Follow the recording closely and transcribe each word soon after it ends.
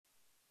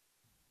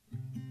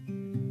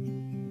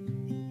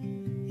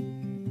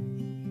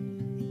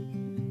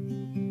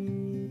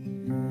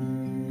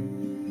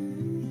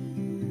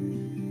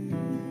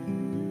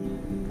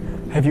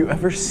Have you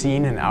ever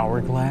seen an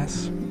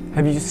hourglass?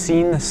 Have you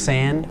seen the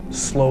sand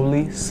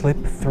slowly slip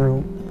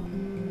through?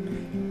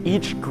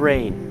 Each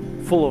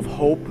grain full of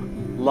hope,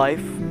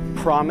 life,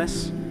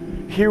 promise,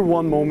 here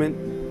one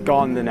moment,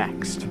 gone the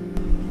next.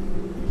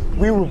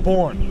 We were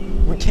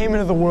born. We came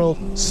into the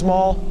world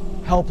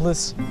small,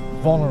 helpless,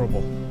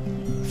 vulnerable.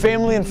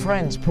 Family and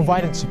friends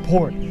provided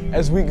support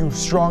as we grew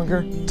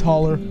stronger,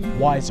 taller,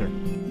 wiser.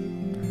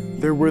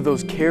 There were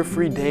those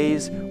carefree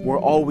days where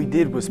all we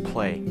did was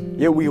play,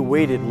 yet we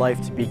awaited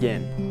life to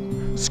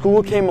begin.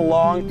 School came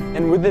along,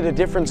 and with it a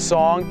different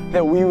song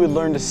that we would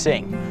learn to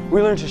sing.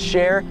 We learned to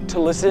share, to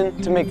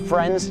listen, to make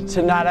friends,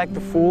 to not act the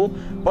fool,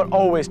 but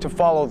always to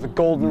follow the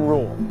golden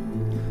rule.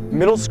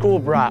 Middle school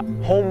brought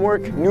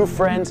homework, new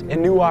friends,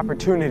 and new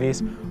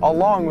opportunities,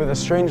 along with a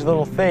strange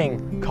little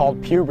thing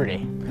called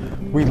puberty.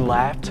 We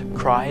laughed,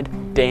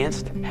 cried,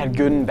 danced, had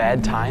good and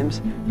bad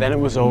times, then it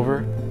was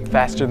over,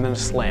 faster than a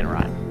slant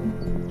rhyme.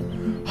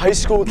 High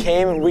school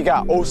came and we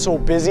got oh so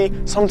busy,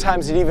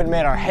 sometimes it even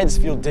made our heads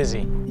feel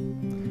dizzy.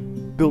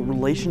 Built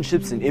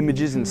relationships and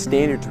images and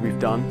standards we've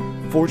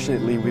done.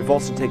 Fortunately, we've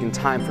also taken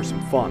time for some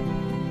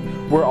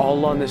fun. We're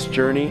all on this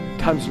journey,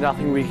 time's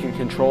nothing we can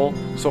control,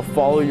 so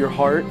follow your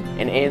heart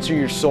and answer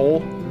your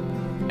soul.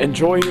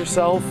 Enjoy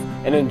yourself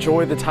and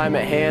enjoy the time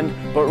at hand,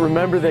 but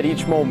remember that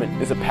each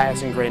moment is a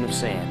passing grain of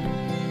sand.